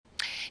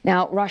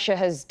Now, Russia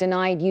has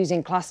denied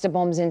using cluster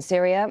bombs in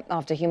Syria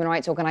after human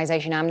rights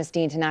organization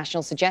Amnesty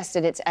International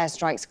suggested its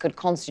airstrikes could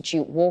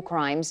constitute war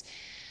crimes.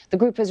 The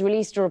group has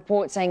released a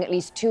report saying at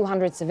least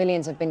 200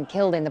 civilians have been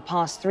killed in the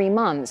past 3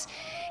 months.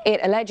 It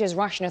alleges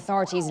Russian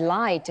authorities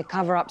lied to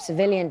cover up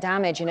civilian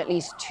damage in at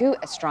least 2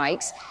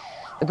 strikes.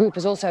 The group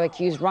has also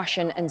accused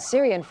Russian and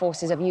Syrian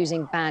forces of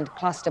using banned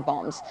cluster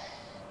bombs.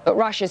 But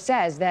Russia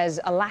says there's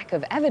a lack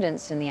of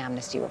evidence in the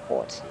Amnesty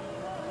report.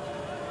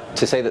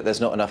 To say that there's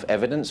not enough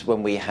evidence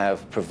when we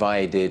have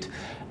provided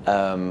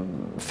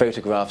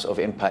photographs of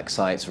impact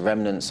sites,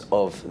 remnants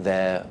of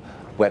their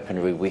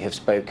weaponry. We have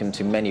spoken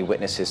to many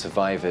witnesses,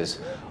 survivors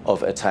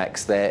of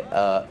attacks. There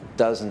are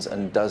dozens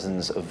and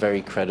dozens of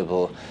very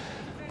credible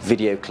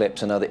video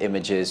clips and other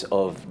images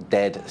of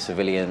dead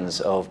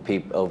civilians, of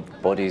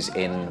bodies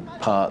in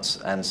parts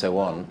and so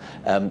on.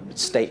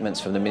 Statements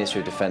from the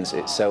Ministry of Defense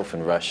itself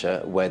in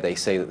Russia where they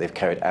say that they've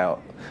carried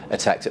out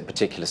attacks at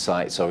particular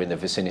sites or in the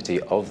vicinity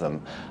of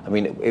them. I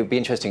mean, it would be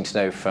interesting to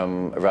know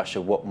from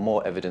Russia what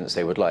more evidence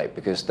they would like,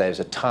 because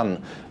there's a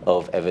ton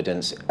of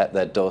evidence at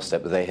their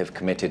doorstep that they have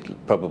committed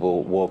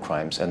probable war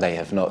crimes, and they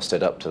have not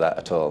stood up to that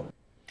at all.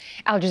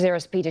 Al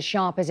Jazeera's Peter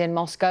Sharp is in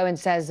Moscow and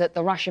says that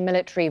the Russian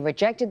military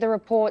rejected the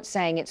report,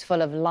 saying it's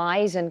full of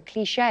lies and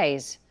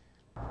cliches.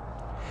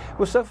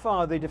 Well, so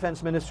far the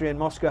Defense Ministry in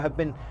Moscow have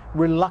been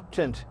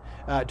reluctant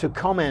to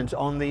comment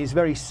on these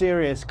very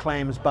serious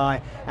claims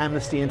by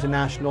Amnesty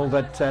International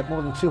that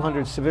more than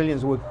 200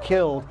 civilians were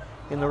killed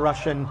in the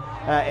Russian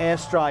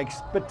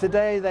airstrikes. But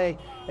today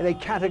they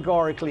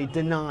categorically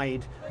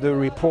denied the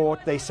report.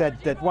 They said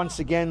that once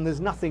again there's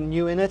nothing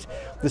new in it,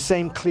 the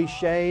same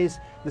cliches,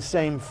 the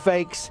same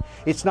fakes.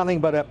 It's nothing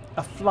but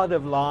a flood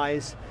of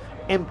lies,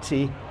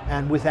 empty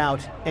and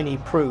without any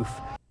proof.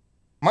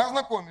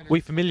 We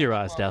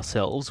familiarised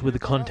ourselves with the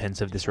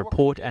contents of this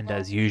report, and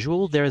as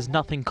usual, there is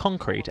nothing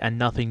concrete and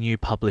nothing new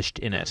published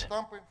in it.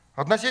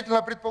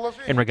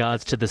 In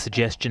regards to the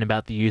suggestion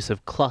about the use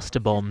of cluster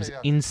bombs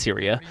in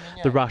Syria,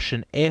 the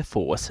Russian Air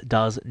Force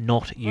does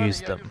not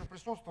use them.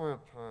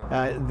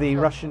 The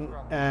Russian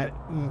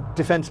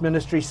Defense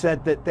Ministry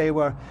said that they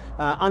were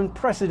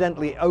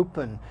unprecedentedly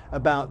open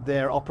about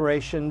their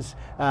operations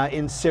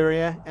in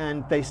Syria,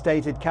 and they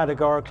stated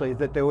categorically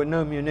that there were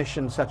no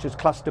munitions such as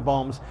cluster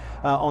bombs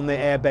on the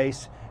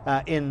airbase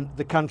in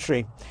the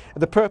country.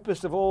 The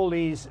purpose of all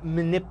these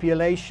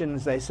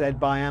manipulations, they said,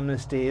 by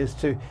Amnesty is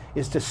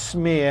to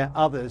smear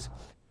others.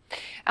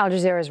 Al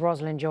Jazeera's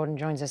Rosalind Jordan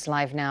joins us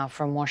live now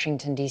from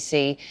Washington,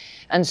 D.C.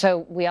 And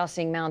so we are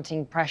seeing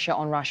mounting pressure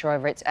on Russia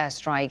over its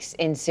airstrikes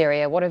in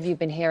Syria. What have you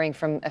been hearing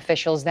from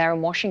officials there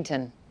in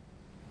Washington?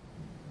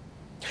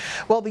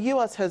 Well, the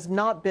U.S. has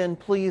not been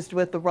pleased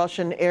with the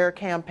Russian air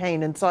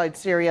campaign inside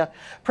Syria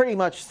pretty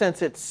much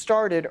since it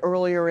started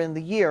earlier in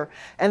the year.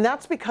 And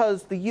that's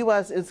because the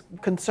U.S. is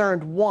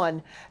concerned,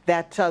 one,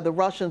 that the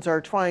Russians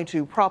are trying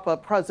to prop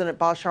up President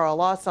Bashar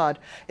al-Assad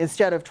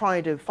instead of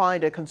trying to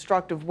find a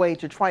constructive way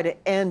to try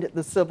to end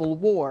the civil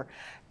war.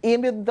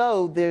 Even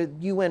though the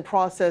UN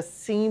process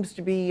seems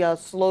to be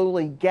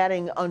slowly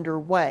getting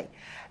underway.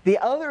 The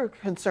other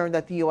concern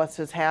that the U.S.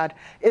 has had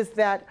is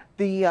that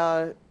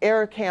the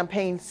air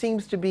campaign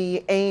seems to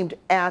be aimed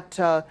at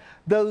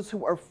those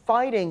who are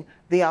fighting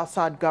the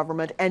Assad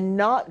government and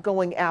not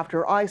going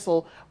after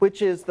ISIL,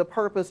 which is the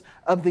purpose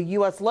of the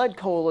U.S.-led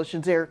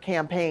coalition's air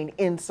campaign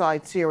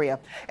inside Syria.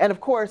 And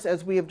of course,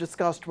 as we have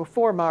discussed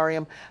before,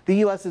 Mariam, the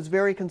U.S. is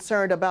very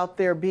concerned about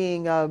there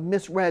being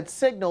misread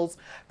signals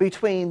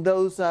between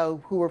those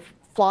who are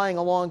flying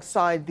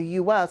alongside the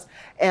U.S.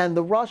 and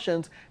the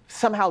Russians,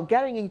 somehow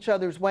getting each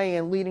other's way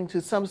and leading to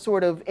some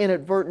sort of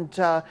inadvertent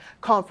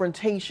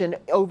confrontation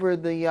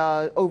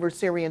over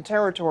Syrian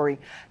territory.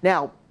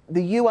 Now,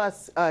 the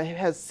U.S.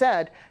 has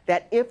said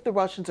that if the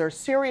Russians are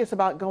serious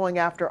about going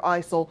after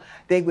ISIL,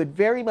 they would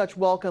very much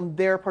welcome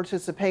their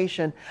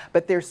participation,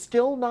 but they're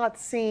still not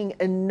seeing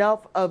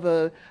enough of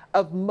a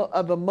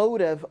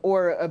motive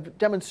or a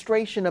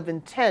demonstration of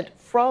intent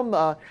from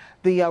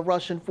the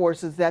Russian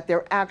forces that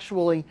they're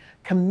actually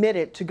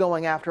committed to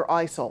going after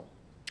ISIL.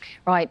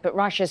 Right, but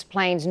Russia's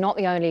planes not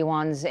the only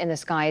ones in the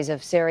skies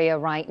of Syria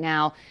right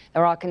now.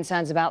 There are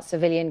concerns about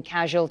civilian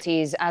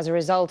casualties as a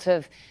result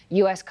of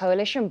U.S.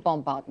 coalition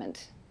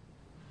bombardment.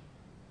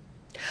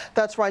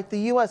 That's right. The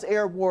U.S.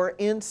 air war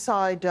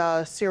inside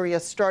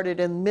Syria started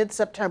in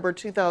mid-September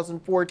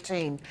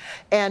 2014.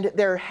 And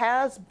there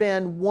has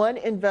been one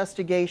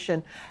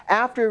investigation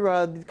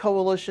after the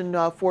coalition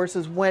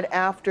forces went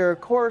after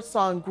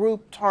Khorasan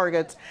group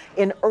targets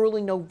in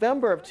early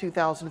November of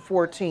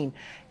 2014.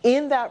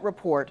 In that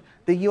report,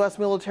 the U.S.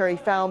 military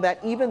found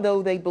that even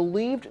though they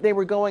believed they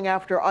were going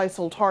after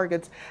ISIL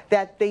targets,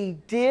 that they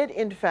did,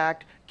 in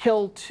fact,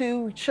 kill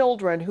 2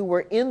 children who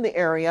were in the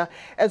area,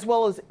 as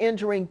well as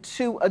injuring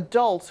 2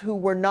 adults who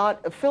were not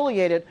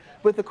affiliated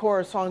with the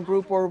Khorasan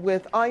group or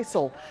with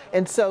ISIL.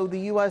 And so the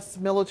U.S.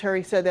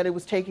 military said that it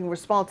was taking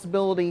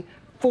responsibility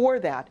for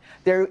that.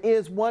 There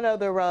is one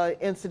other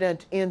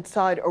incident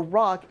inside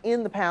Iraq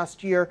in the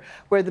past year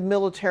where the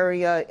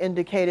military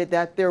indicated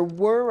that there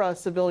were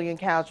civilian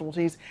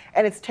casualties,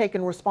 and it's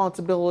taken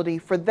responsibility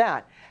for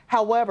that.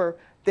 However,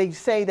 they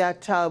say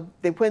that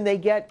when they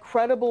get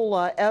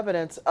credible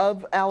evidence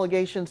of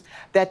allegations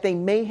that they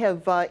may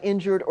have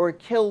injured or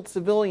killed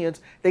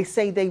civilians, they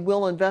say they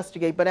will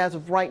investigate. But as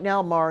of right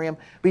now, Mariam,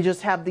 we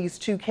just have these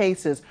two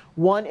cases,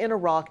 one in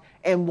Iraq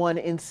and one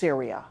in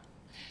Syria.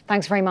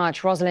 Thanks very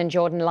much. Rosalind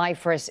Jordan, live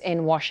for us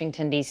in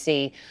Washington,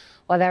 D.C.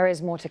 Well, there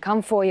is more to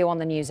come for you on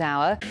the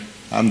NewsHour.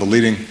 I'm the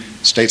leading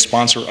state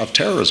sponsor of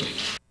terrorism.